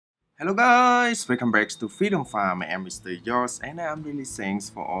Hello guys, welcome back to Freedom Farm. I'm Mr. Yours and I'm really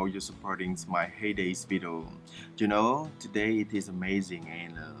thanks for all your supporting my HayDay's video. Today it is amazing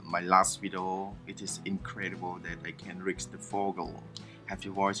and my last video, it is incredible that I can reach the 4 goal. Have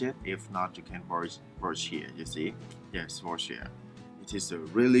you watched it? If not, you can watch here, you see? Yes, watch here. It is a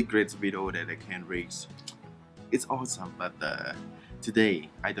really great video that I can reach. It's awesome, but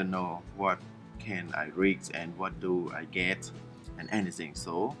today I don't know what can I reach and what do I get and anything.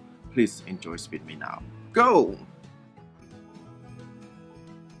 So please enjoy with me now. Go!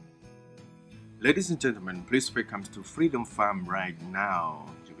 Ladies and gentlemen, please welcome to Freedom Farm right now.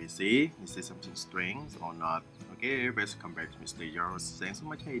 You will see, is this something strange or not? Okay, welcome back to Mr. Yours. Thanks so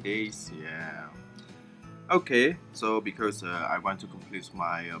much, HayDays. Yeah. Okay, so because I want to complete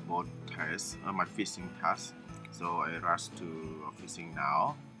my boat test, my fishing task, so I rush to fishing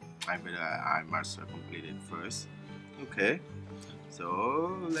now. I must complete it first. Okay.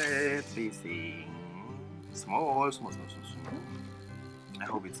 So let's fishing. Small. I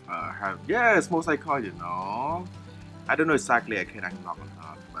hope it's small cycle. I don't know exactly I can unlock or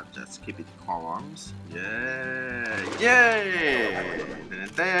not, but just keep it calm. Yay!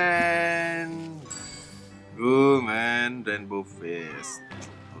 Then good man, rainbow fish.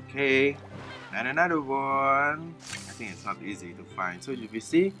 Okay, and another one. I think it's not easy to find. So you will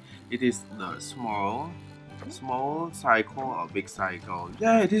see, it is the small cycle or big cycle.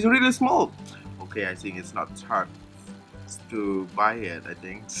 Yeah, it is really small. Okay, I think it's not hard to buy it. I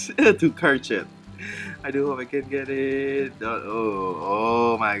think to catch it. I do hope I can get it.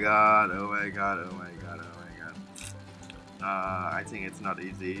 Oh my god. I think it's not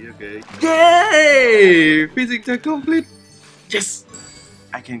easy. Okay. Yay! Physics are complete. Yes,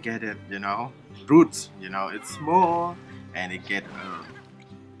 I can get it. Roots. It's small and it get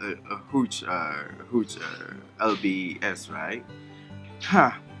a huge LBS, right?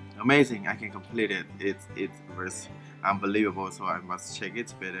 Ha! Amazing! I can complete it. It was unbelievable. So I must check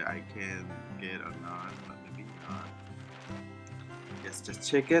it whether I can get or not. But maybe not. Yes, just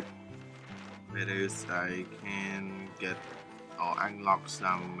check it. Whether I can get or unlock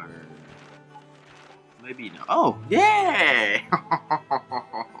some. Maybe no. Oh yeah!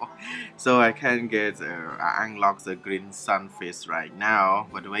 So I can get I unlock the GreenSunFish right now.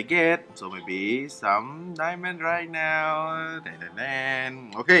 What do I get? So maybe some diamond right now.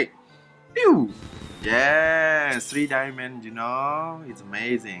 Okay. Pew! Yes, 3 diamonds. It's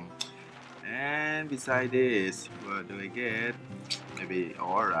amazing. And beside this, what do I get? Maybe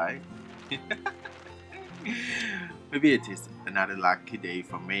alright. Maybe it is another lucky day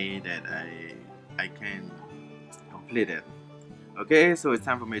for me that I can complete it. Okay, so it's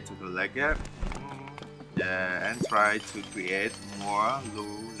time for me to collect it. And try to create more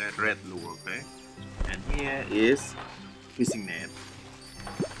red lure. Okay, and here is fishing net.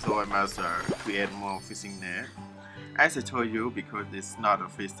 So I must create more fishing net. As I told you, because it's not a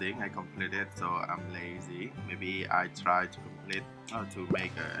fishing, I completed, so I'm lazy. Maybe I try to complete to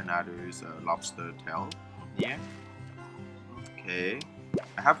make another lobster tail. Yeah. Okay,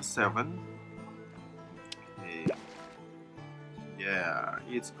 I have 7. Okay. Yeah,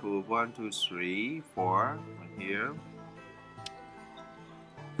 it's cool. 1, 2, 3, 4 here.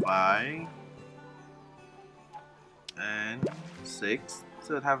 5 and 6.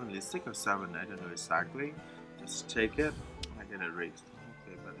 So it haven't 6 or 7. I don't know exactly. Just check it. I get a raise.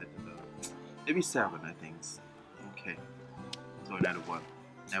 Okay, but I don't know. Maybe 7, I think. Okay. So another one.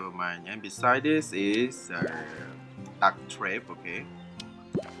 Never mind. And beside this is duck trap. Okay.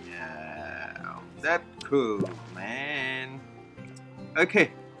 Yeah, that's cool, man.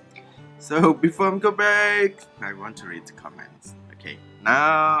 Okay, so before I go back, I want to read the comments. Okay,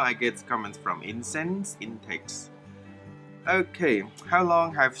 now I get comments from Incense in text. Okay, how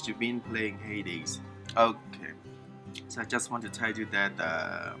long have you been playing HayDays? Okay, so I just want to tell you that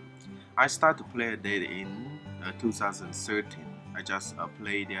I started to play it in 2013. I just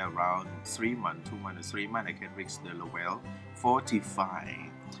played there around 3 months, 2 months, 3 months. I can reach the level 45.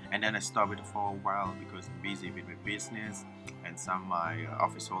 And then I stopped it for a while because I'm busy with my business and some of my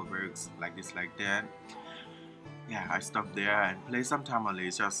official works like this, like that. Yeah, I stopped there and play sometime only,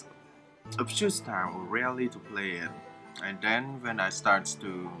 just a few times, or rarely to play it. And then when I start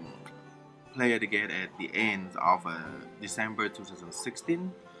to play it again at the end of December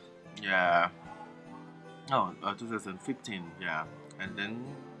 2016, yeah, no, 2015, yeah, and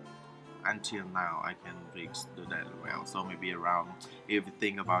then until now I can reach that well. So maybe around, if you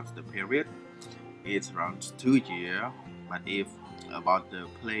think about the period, it's around 2 years. But if about the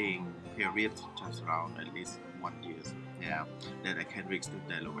playing period, just around at least 1 year. Yeah, that I can reach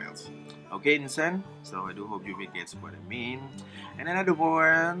the levels. Okay, Insen. So I do hope you will get what I mean. And another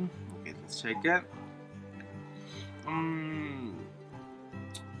one. Let's check it.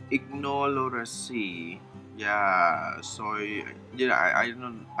 Ignorance. Yeah, soy. Yeah, I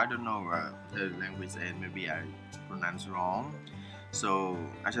don't know the language, and maybe I pronounce wrong. So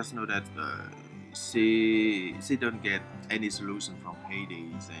I just know that she don't get any solution from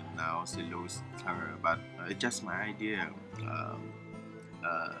Hades, and now she lose her. But it's just my idea. Uh,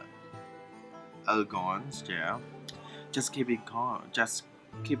 Algons, yeah. Just keep it gone. Just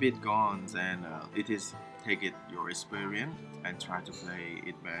keep it gone, and it is take it your experience and try to play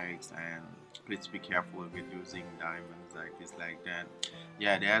it back. And please be careful with using diamonds like this, like that.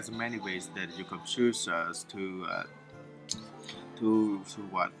 Yeah, there's many ways that you can choose to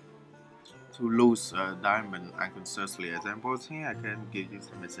what to lose diamond unconsciously. Examples here, I can give you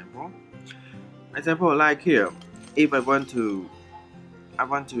some example. Example like here, if I want to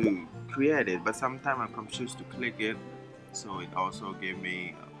create it, but sometimes I can choose to click it, so it also gave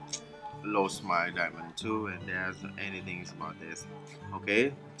me lost my diamond too, and there's anything about this.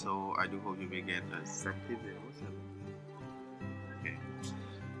 Okay, so I do hope you will get some videos. Okay,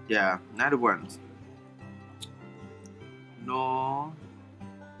 yeah, another one. No,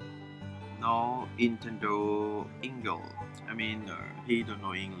 no Nintendo Ingle. I mean, he don't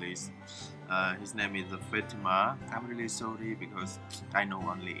know English. His name is Fatima. I'm really sorry because I know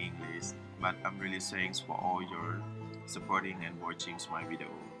only English, but I'm really thanks for all your supporting and watching my video.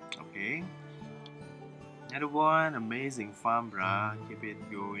 Okay. Another one, amazing farm, bruh. Keep it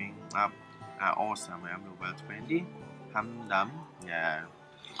going up. Awesome. I'm level 20. Hamdam. Yeah.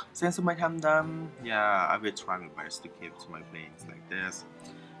 Thanks so much, Hamdam. Yeah, I will try my best to keep my planes like this.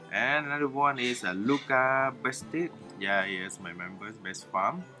 And another one is Luca Bestit. Yeah, yes, my member's best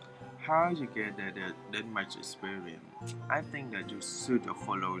farm. How you get that much experience? I think that you should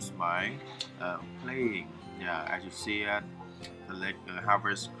follow my playing. Yeah, as you see it, collect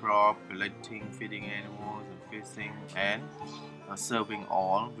harvest crop, collecting, feeding animals, and fishing, and serving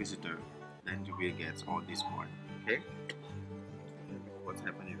all visitors. Then you will get all this point. Okay. What's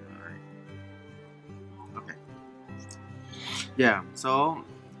happening? Okay. Yeah. So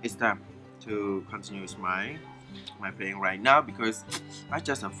it's time to continue my playing right now because I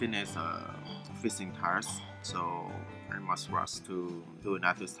just finished fishing task, so I must rush to do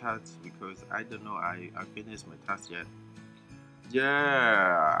another task because I don't know I finished my task yet.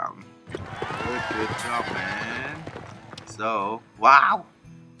 Yeah, good job, man. So wow,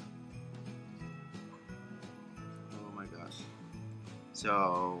 oh my gosh.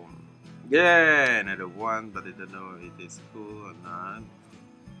 So yeah, another one, but I don't know if it is cool or not.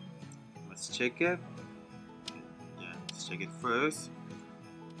 Let's check it. Yeah, let's check it first.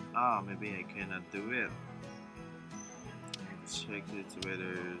 Ah, maybe I cannot do it. Let's check it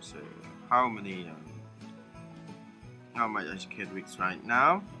whether so how many how much I can reach right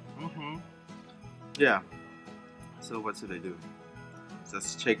now. Yeah. So what should I do?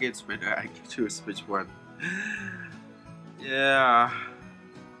 Just check it whether I can choose which one. Yeah.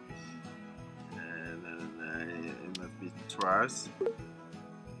 And it must be trust.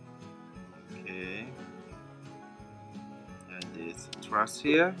 Okay. And it's trust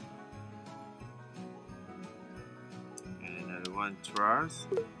here. And another one trust.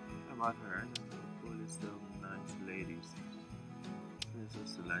 How about her? Who is the nice ladies? This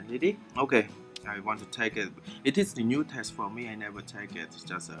is the nice lady. Okay. I want to take it. It is the new test for me. I never take it. It's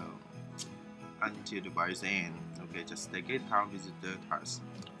just until the buyer's end. Okay, just take it. Town visitor task.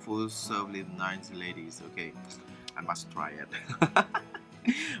 Full service nice ladies. Okay, I must try it.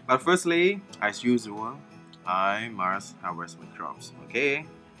 But firstly, as usual, I must harvest my crops. Okay,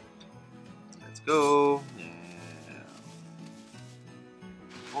 let's go. Yeah.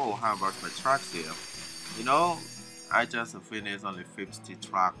 Oh, how about my trucks here? You know, I just finished only 50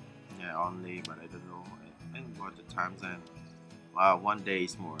 truck. Yeah, only, but I don't know. I think what the times and one day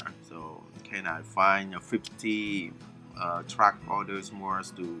is more. So can I find 50 truck orders more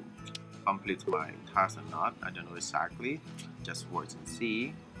to complete my task or not? I don't know exactly. Just watch and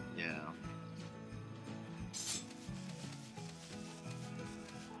see. Yeah.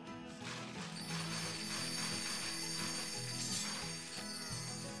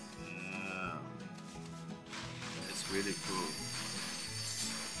 Yeah. It's really cool.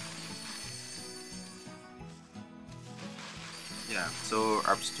 Yeah, so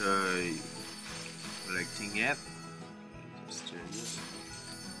after collecting it, just do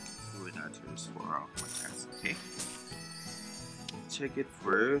it for my test, okay? Check it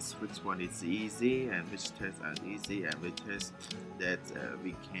first, which one is easy and which tests are easy and which tests that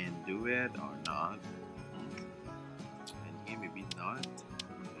we can do it or not. And here maybe not.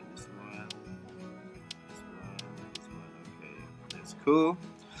 Okay, this one, okay, that's cool.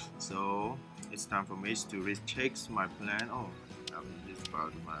 So it's time for me to recheck my plan. Oh, this is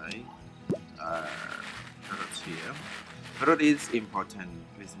about my carrots here. Carrot is important.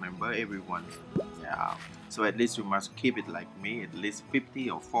 Please remember everyone. Yeah. So at least you must keep it like me, at least 50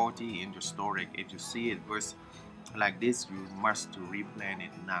 or 40 in your storage. If you see it was like this, you must to replant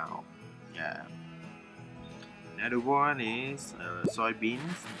it now. Yeah. Another one is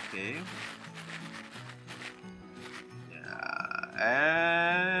soybeans. Okay.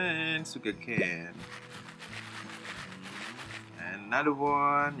 And sugarcane. And another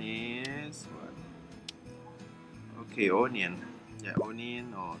one is what? Okay, onion. Yeah,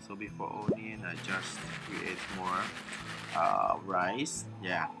 onion. Oh, so before onion, I just create more rice.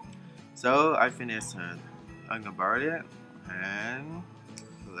 Yeah. So I finished about it and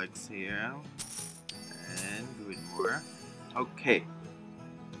collect here and do it more. Okay,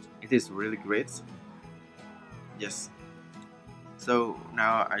 it is really great. Yes. So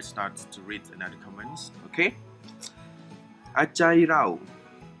now I start to read another comments. Okay. Ajay Rao.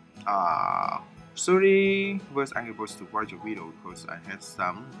 Sorry, was unable to watch your video because I had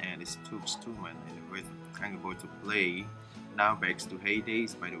some and it took too much and I was unable to play. Now back to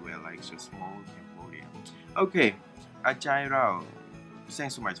heydays, by the way, like so small Cambodia. Okay, Ajay Rao,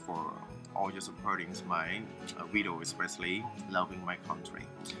 thanks so much for all your supporting my video, especially loving my country.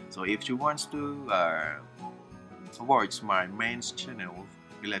 So if you want to watch my main channel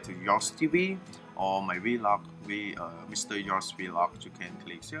related to Yoss TV or my vlog, Mr. Yoss vlog, you can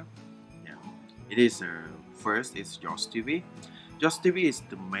click here. Yeah, it is first is Yoss TV. Yoss TV is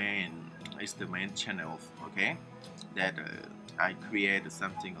the main channel. Okay, that I create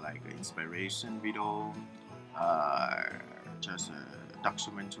something like an inspiration video, just a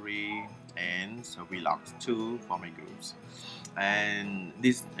documentary and so vlogs too for my groups. And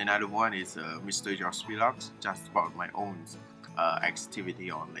this another one is Mr. Josh Vlogs, just about my own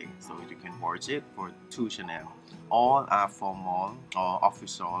activity only. So you can watch it for two channels. All are formal or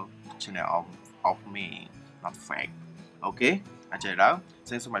official channel of me, not fake. Okay, Ajay Rao,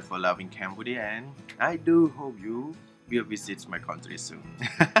 thanks so much for loving Cambodia, and I do hope you will visit my country soon.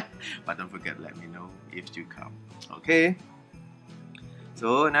 But don't forget, let me know if you come. Okay.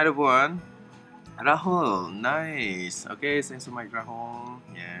 So another one. Rahul, nice. Okay, thanks so much, Rahul.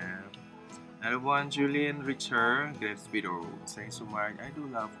 Yeah. Another one, Julian Richard, great video. Thanks so much. I do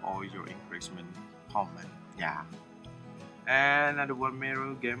love all your encouragement comment. Yeah. And another one,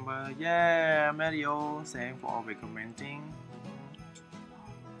 Meryl Gamer. Yeah, Mario, thanks for always commenting.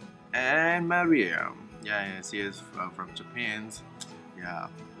 And Maria. Yeah, she is from Japan. Yeah,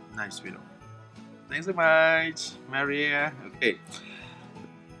 nice video. Thanks so much, Maria. Okay.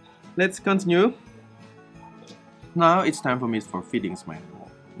 Let's continue. Now it's time for me for feedings, my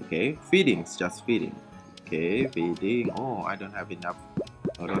animal. Okay, feedings, just feeding. Okay, feeding. Oh, I don't have enough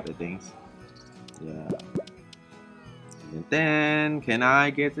of other things. Yeah. And then, can I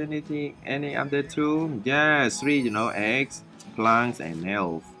get anything, any other two? Yes, three, eggs, plants, and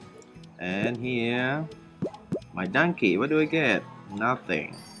elf. And here, my donkey. What do I get?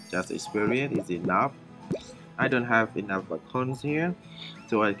 Nothing. Just experience is enough. I don't have enough coins here,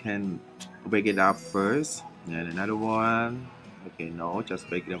 so I can wake it up first. And another one. Okay, no, just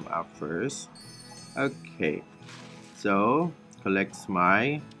wake them up first. Okay, so collect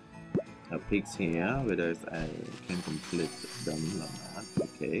my pigs here, whether I can complete them or not.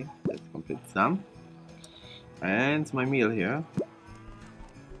 Okay, let's complete some. And my meal here.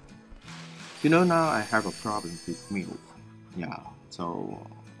 Now I have a problem with milk. Yeah, so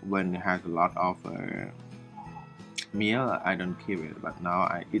when it has a lot of meal, I don't keep it, but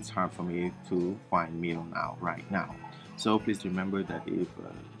now it's hard for me to find meal right now. So please remember that if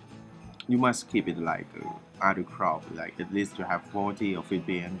you must keep it like other crop, like at least you have 40 or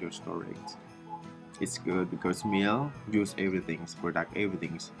 50 in your storage. It's good because meal use everything's product,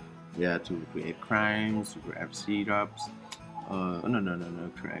 everything's to create crimes, to create syrups.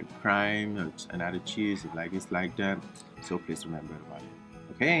 No, create crime, another cheese like this, like that. So please remember about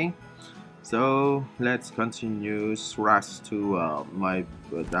it. Okay. So let's continue rush to my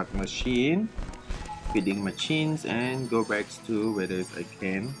product machine, feeding machines, and go back to whether I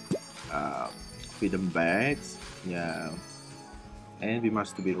can feed them bags. Yeah, and we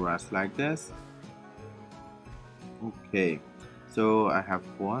must be rushed like this. Okay, so I have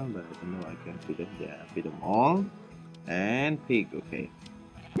one, but I don't know I can feed them. Yeah, feed them all, and pig. Okay,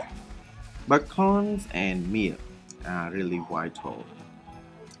 but corns and milk are really vital.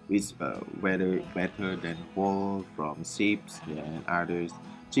 Is better than wool from sheep and others.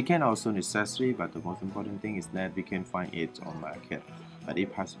 Chicken also necessary, but the most important thing is that we can find it on market. But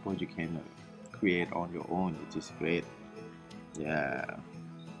if possible, you can create on your own, which is great. Yeah.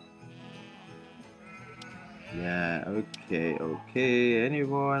 Yeah, okay.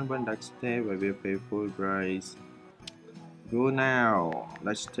 Anyone want that step? I will pay full price. Go now.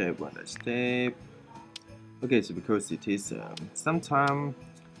 Let's step one. Let's step. Okay, so because it is sometime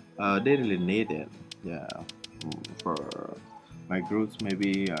they really need it. Yeah, for my groups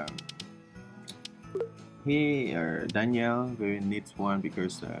maybe he or Daniel really needs one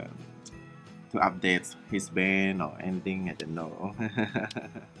because to update his band or anything. I don't know.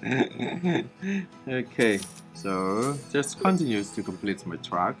 Okay, so just continues to complete my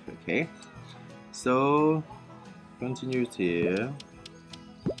track. Okay, so continues here.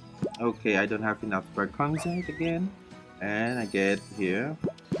 Okay, I don't have enough per concert again, and I get here.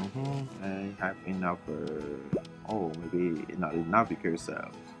 I have enough. Oh, maybe not enough because.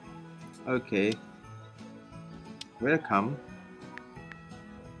 Okay, welcome.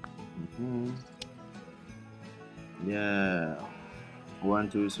 Yeah, 1,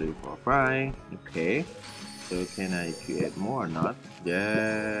 2, 3, 4, 5. Okay, so can I create more or not?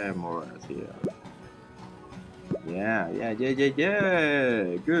 Yeah, more here. Yeah.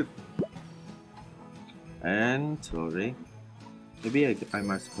 Good. And sorry, maybe I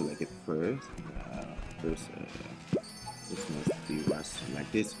must collect it first. First, this must be was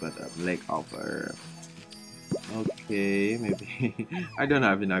like this, but leg over. Okay, maybe I don't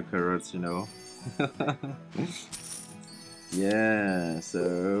have enough carrots, you know. Yeah,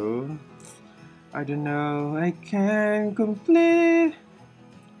 so I don't know. I can complete.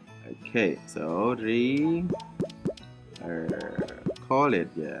 Okay, so call it,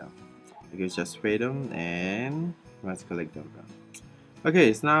 yeah. I can just pay them and let's collect them.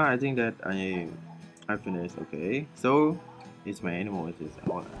 Okay, so now I think that I finished. Okay, so it's my animal. It is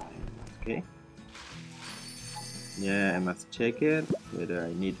all okay. Yeah, I must check it whether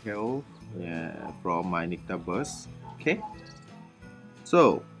I need help. Yeah, from my Nicta bus. Okay,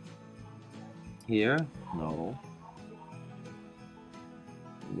 so here, no.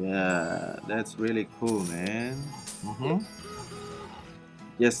 Yeah, that's really cool, man.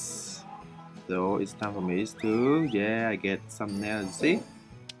 Yes, so it's time for me to, yeah, I get some nails. See,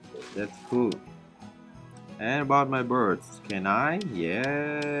 that's cool. And about my birds, can I?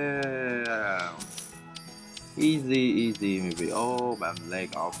 Yeah, easy, maybe. Oh, I'm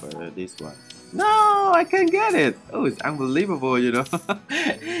leg off this one. No, I can't get it. Oh, it's unbelievable, you know.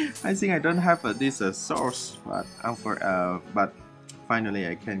 I think I don't have this source, but finally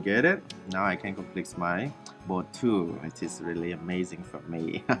I can get it. Now I can complete my boat too. It is really amazing for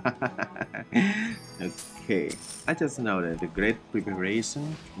me. Okay, I just know that the great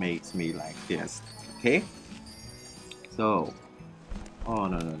preparation makes me like this. Okay, so oh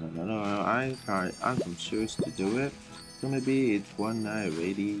no, I some shoes to do it. So maybe it's one night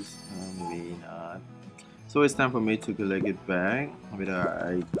ready, maybe not. So it's time for me to collect it back. Whether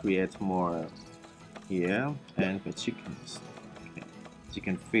I create more here and for chickens. Okay.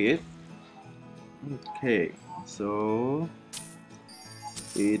 Chicken feed. Okay, so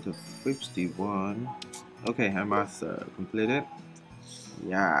feed 51. Okay, I must complete it.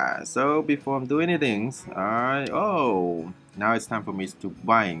 Yeah, so before I'm doing anything, now it's time for me to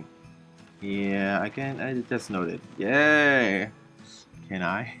buying. Yeah, I just noted. Yeah, can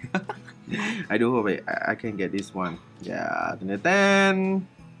I? I do hope I can get this one. Yeah, then.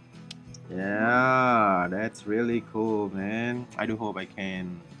 Yeah, that's really cool, man. I do hope I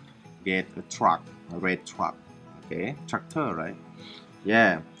can get a truck, a red truck. Okay, tractor, right?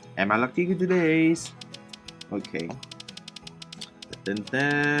 Yeah. Am I lucky today? Okay.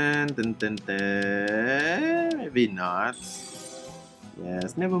 Maybe not.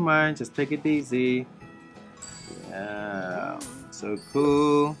 Yes, never mind. Just take it easy. Yeah, so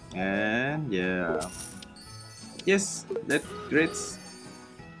cool. And yeah, yes, that's great.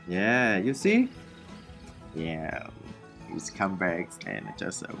 Yeah, you see? Yeah, it's come back and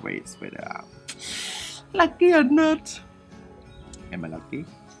just waits whether lucky or not. Am I lucky?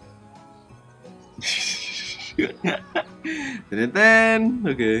 Then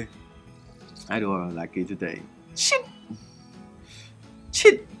okay, I don't want lucky today. Shit.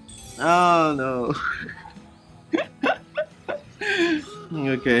 Oh no.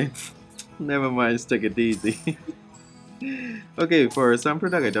 Okay, never mind, just take it easy. Okay, for some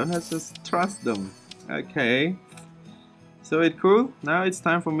product I don't have to trust them. Okay, so it's cool. Now it's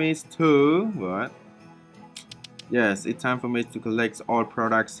time for me to what? Yes, it's time for me to collect all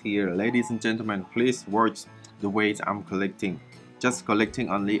products here. Ladies and gentlemen, please watch the weight I'm collecting. Just collecting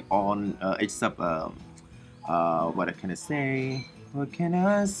only on except what can I say? What can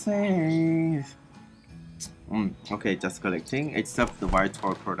I say? Okay, just collecting except the white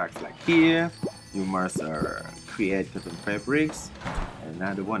toy products like here. You must create cotton fabrics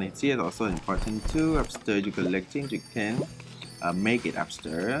Another one is here also important too. Upstairs you collecting, you can make it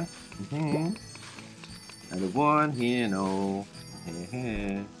upstairs. Another one here, no.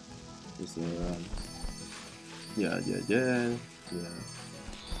 Here. This one. Yeah.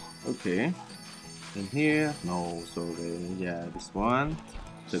 Okay. And here, no. So yeah, this one.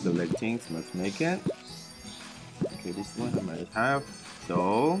 So collecting must make it. Okay, this one I might have.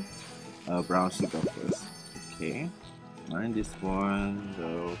 So brown sugar first. Okay. And this one,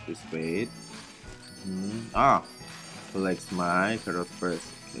 so please wait. Collect my carrot first.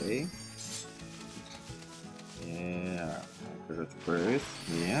 Okay. Yeah, carrot first.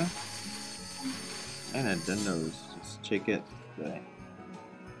 Yeah. And I don't know. Just check it. Okay.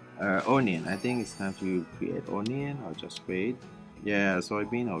 Onion. I think it's time to create onion or just wait. Yeah,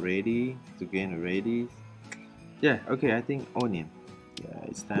 soybean already. Again already. Yeah. Okay. I think onion. Yeah,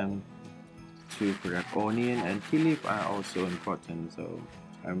 it's time to correct onion, and tea leaf are also important, so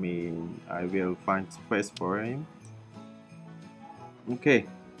I mean I will find space for him. Okay,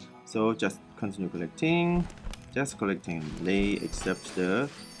 so just continue collecting, lay except the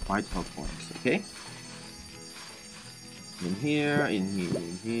vital points. Okay, in here,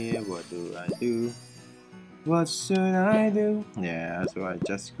 what do I do? What should I do? Yeah, so I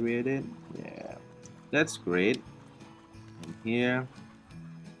just created. Yeah, that's great. In here,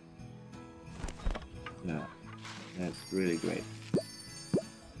 yeah, that's really great.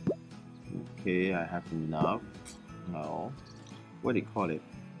 Okay, I have enough. No, what do you call it?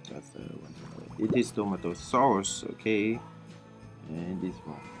 Just it is tomato sauce. Okay, and this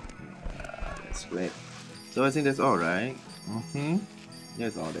one. Yeah, that's great. So I think that's all, right?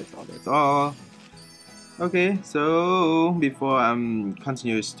 That's all. Okay, so before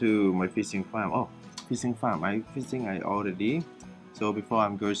continues to my fishing farm. Oh, fishing farm. I already. So before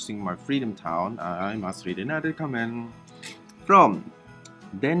I'm going to my freedom town, I must read another comment from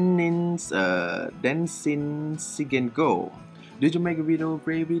Densin Sigengo. Did you make a video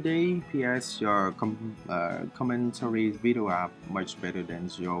every day? P.S. Your commentary video are much better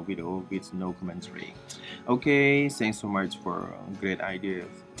than your video with no commentary. Okay, thanks so much for great ideas.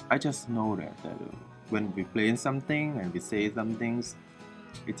 I just know that when we play something and we say some things,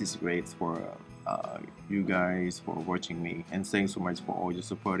 it is great for you guys for watching me, and thanks so much for all your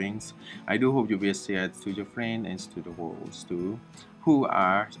supportings. I do hope you will share it to your friends and to the world too, who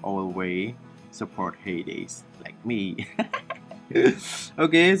are always support HayDays like me.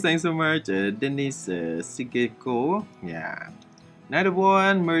 Okay, thanks so much, Dennis Sigeko. Yeah. Another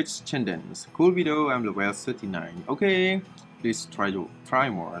one, Merch Chendens. Cool video, I'm level 39. Okay, please try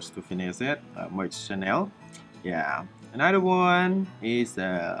more to finish it. Merch Channel. Yeah. Another one is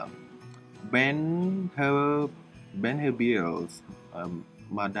Ben Herbiels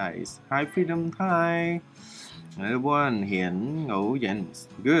Madais. Hi Freedom, hi. Another one, Hiển Ngẫu Jens.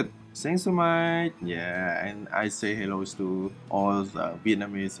 Good. Thanks so much. Yeah, and I say hello to all the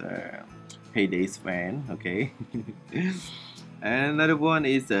Vietnamese HayDays fan. Okay. And another one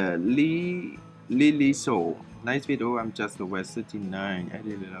is Lily Show. Nice video. I'm just over 39. I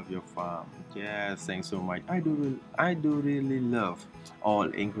really love your farm. Yeah, thanks so much. I do really love all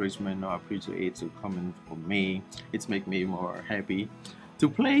encouragement or appreciate to comment for me. It's make me more happy to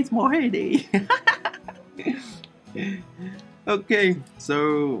play more HayDay. Okay,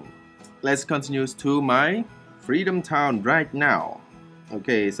 so let's continue to my freedom town right now.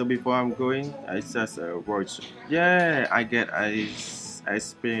 Okay, so before I'm going, I just watch. Yeah, I get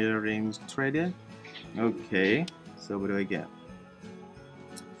experience trader. Okay, so what do I get?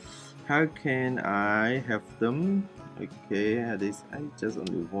 How can I have them? Okay, this I just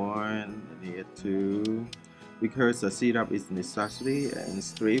only one. I need two because the setup is necessary and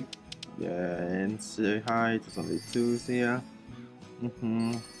strip. Yeah, and say hi. Just only two here.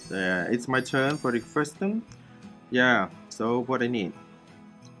 So yeah, it's my turn for the first one. Yeah. So what I need?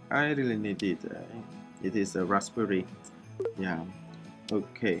 I really need it. It is a raspberry. Yeah.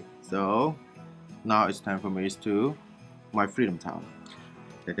 Okay. So now it's time for me to my freedom town.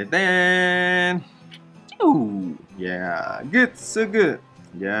 Oh yeah, good, so good.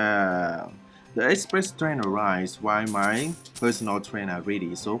 Yeah. The express train arrives while my personal train are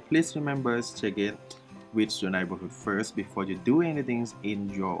ready. So please remember to check it with your neighborhood first before you do anything in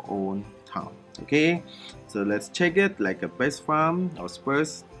your own town. Okay. So let's check it like a best farm or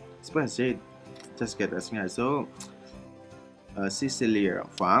Spurs shade. Just get as guys. So Sicilia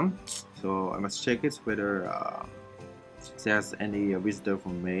farm. So I must check it whether there's any visitor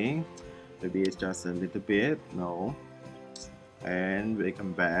from me. Maybe it's just a little bit. No. And we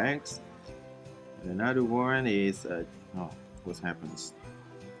come back. And another one is oh, what happens?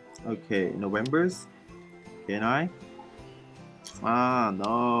 Okay, November's. Can I? Ah,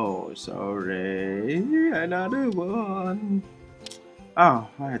 no, sorry. Another one. Oh,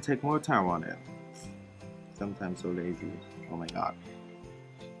 I take more time on it. Sometimes so lazy. Oh my god.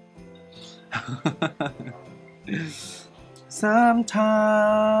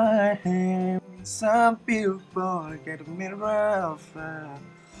 Sometimes some people get a mirror of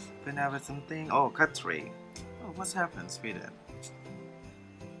whenever something. Oh, cut tree. Oh, what's happened, Sweden?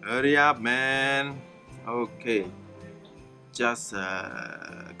 Hurry up, man. Okay, just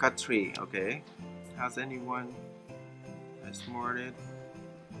cut tree. Okay. Has anyone smarted?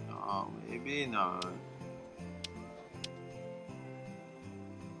 Oh, maybe not.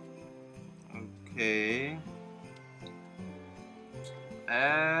 Okay.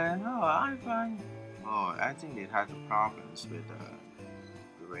 No, I find. Oh, I think it has problems with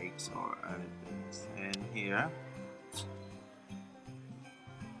brakes or anything. And here,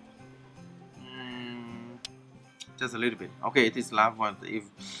 just a little bit. Okay, it is last one. If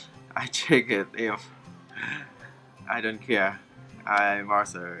I check it, if I don't care, I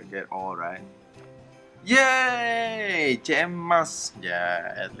must get all right. Yay! Gems!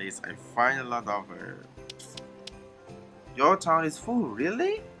 Yeah, at least I find a lot of. Your town is full,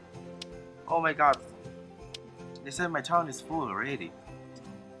 really? Oh my god. They said my town is full already.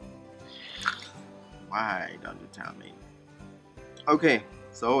 Why don't you tell me? Okay,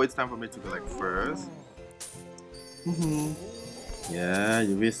 so it's time for me to collect first. Yeah,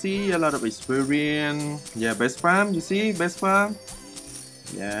 you will see a lot of experience. Yeah, best farm, you see, best farm.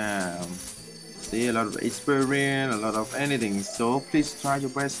 Yeah, see a lot of experience, a lot of anything. So please try your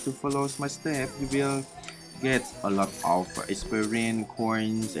best to follow my step. You will get a lot of experience,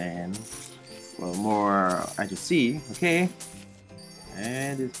 coins, and more as you see. Okay,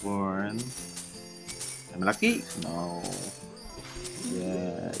 and this one. I'm lucky. No.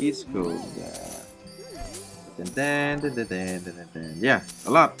 Yeah, it's cool. Yeah. Yeah,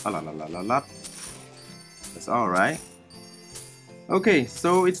 a lot. That's all right. Okay,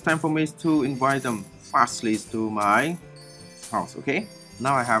 so it's time for me to invite them fastly to my house. Okay,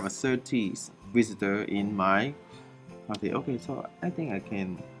 now I have a 30 visitor in my party. Okay, so I think I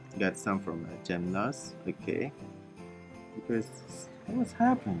can get some from Gemnus. Okay, because what's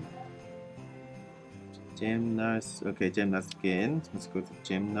happened? Gemnus. Okay, Gemnus again. Let's go to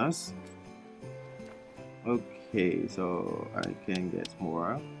Gemnus. Okay, so I can get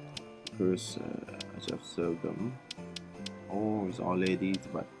more because I just sold them. Oh, it's all ladies,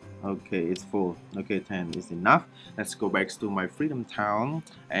 but okay, it's full. Okay, 10 is enough. Let's go back to my freedom town,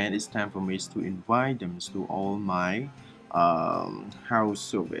 and it's time for me to invite them to all my house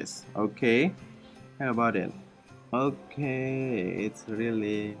service. Okay, how about it? Okay, it's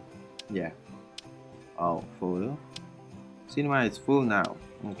really, yeah. Oh, full. Cinema is full now.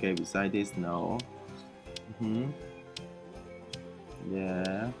 Okay, beside this, no.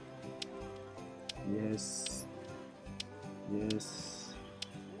 Yeah. Yes. Yes.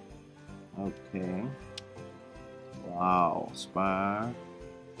 Okay. Wow, spa.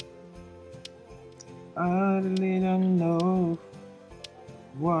 I really don't know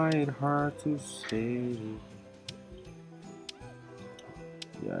why it's hard to say.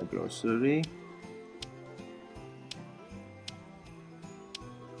 Yeah, grocery.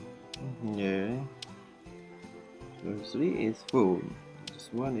 Yeah. Grocery is full. This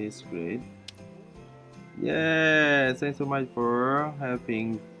one is great. Yeah, thanks so much for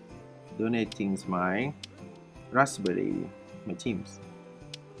helping donating my raspberry, my teams.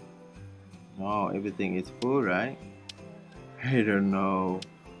 Oh, everything is full, right? I don't know.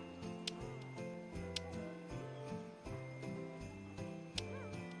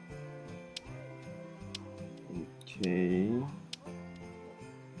 Okay.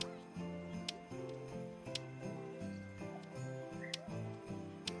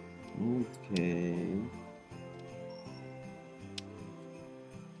 Okay.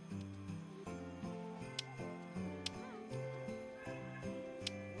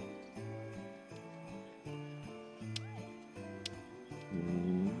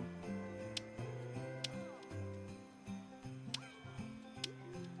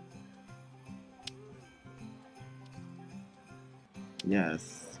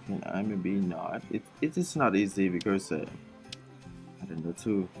 Yes, can I maybe not? It is not easy because I don't know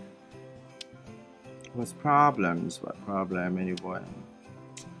too. What's problems? What problem anyone?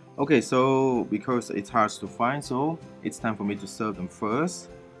 Okay, so because it's hard to find, so it's time for me to serve them first.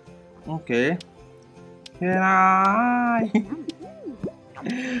 Okay. Can I?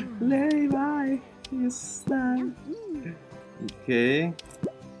 Lay by your side. Okay.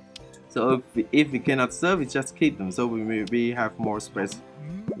 So if we cannot serve, we just keep them. So we maybe have more space.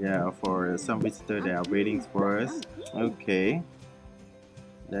 Yeah, for some visitors they are waiting for us. Okay.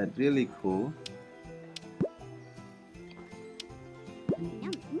 That's really cool.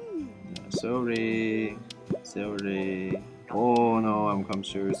 Sorry. Sorry. Oh no, I'm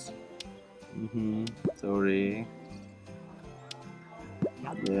confused. Sorry.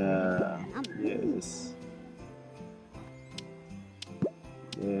 Yeah. Yes.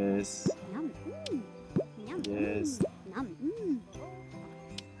 Yes. Yes.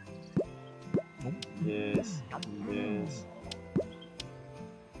 Yes. Yes.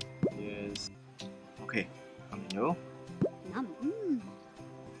 Yes. Okay. Continue. Yeah.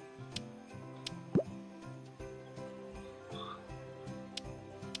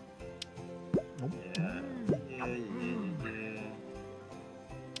 Yeah. Yeah. Yeah.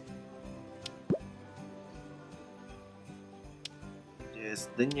 Yes,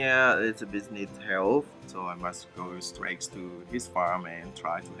 then yeah, it's a business help, so I must go straight to his farm and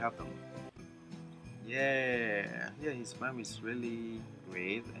try to help them. Yeah, yeah, his farm is really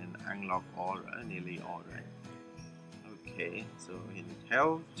great and unlock all, nearly all right. Okay, so he need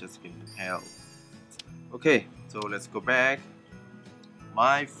help, just give him help. Okay, so let's go back.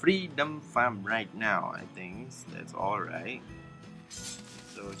 My freedom farm right now, I think that's all right.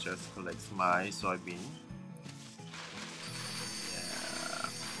 So just collect my soybean.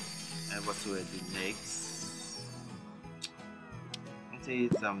 Yeah, and what should I do next? I see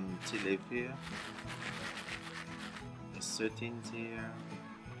some chili here. There's 13 here.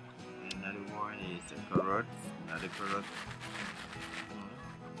 Another one is a carrot. Another carrot.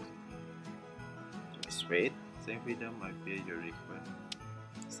 Just wait. Same freedom, I feel your request.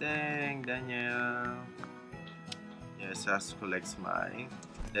 Thank Daniel. Yes, just collect my.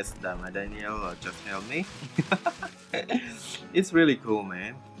 That's done, my Daniel. Just help me. It's really cool,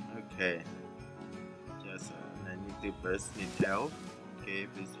 man. Okay. Just 92% need help. Okay,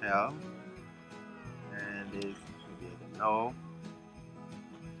 please help. And this maybe I don't know.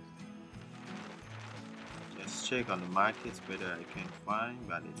 Just check on the markets whether I can find,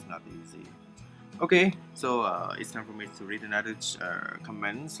 but it's not easy. Okay, so it's time for me to read another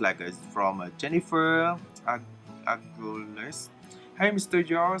comments like it's from Jennifer Agules. Hey Mr.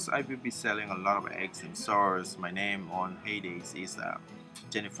 George, I will be selling a lot of eggs and sauce. My name on Heyday is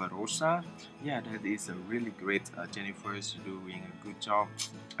Jennifer Rosa. Yeah, that is a really great Jennifer is doing a good job.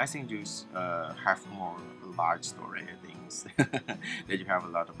 I think you have more large storage things that you have a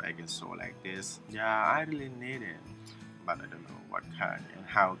lot of egg and sauce like this. Yeah, I really need it, but I don't know what kind and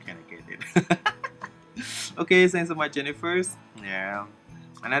how can I get it. Okay, thanks so much, Jennifer. Yeah.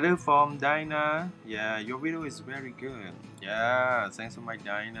 Another from Dinah. Yeah, your video is very good. Yeah, thanks so much,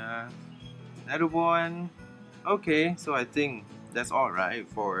 Dinah. Another one. Okay, so I think that's all right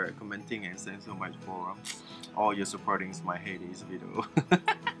for commenting and thanks so much for all your supporting my Hades video.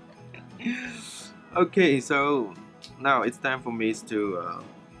 Okay, so now it's time for me to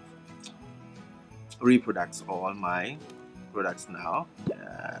reproduce all my products now.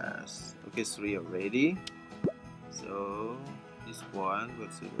 Yes. Okay, 3 already. So this one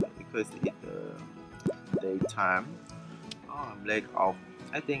was because it's daytime. Oh, I'm laid off.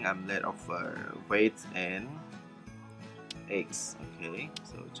 I think I'm laid off weight and eggs. Okay,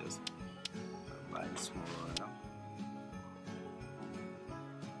 so just buy smaller.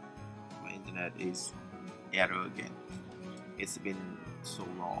 My internet is error again. It's been so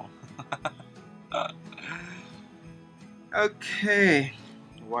long. Okay,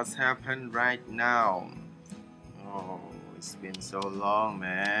 what's happened right now? Oh, it's been so long,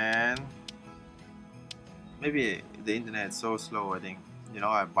 man. Maybe the internet is so slow, I think. You know,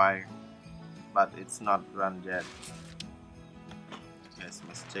 I buy, but it's not run yet. Yes,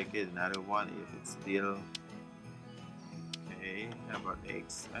 must check it. Another one if it's still. Okay, how about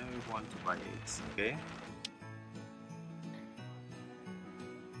eggs? I want to buy eggs, okay?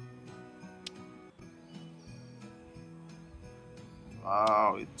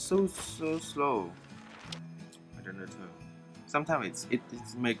 Wow, it's so slow. I don't know too. Sometimes it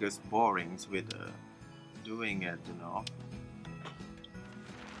makes us boring with doing it, you know.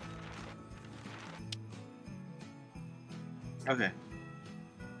 Okay.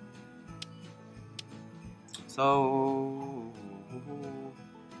 So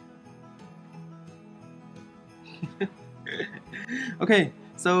okay,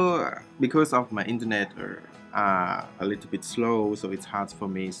 so because of my internet a little bit slow, so it's hard for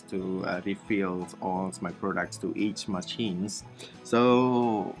me to refill all my products to each machines.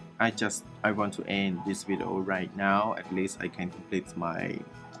 So I want to end this video right now. At least I can complete my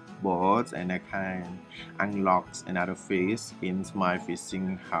boards and I can unlock another fish in my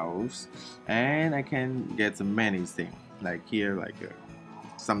fishing house, and I can get many things like here, like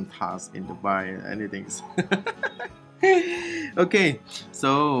some tasks in the buy anything. Okay,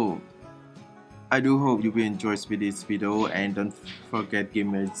 so I do hope you will enjoy this video, and don't forget give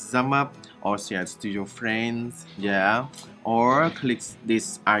me a thumb up or share it to your friends, yeah, or click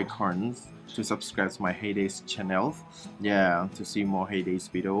these icons to subscribe to my HayDay's channel, yeah, to see more HayDay's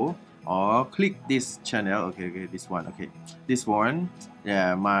video, or click this channel, okay, this one,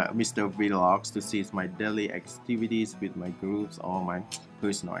 yeah, my Mr. Vlogs, to see my daily activities with my groups or my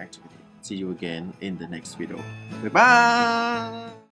personal activity. See you again in the next video. Bye bye.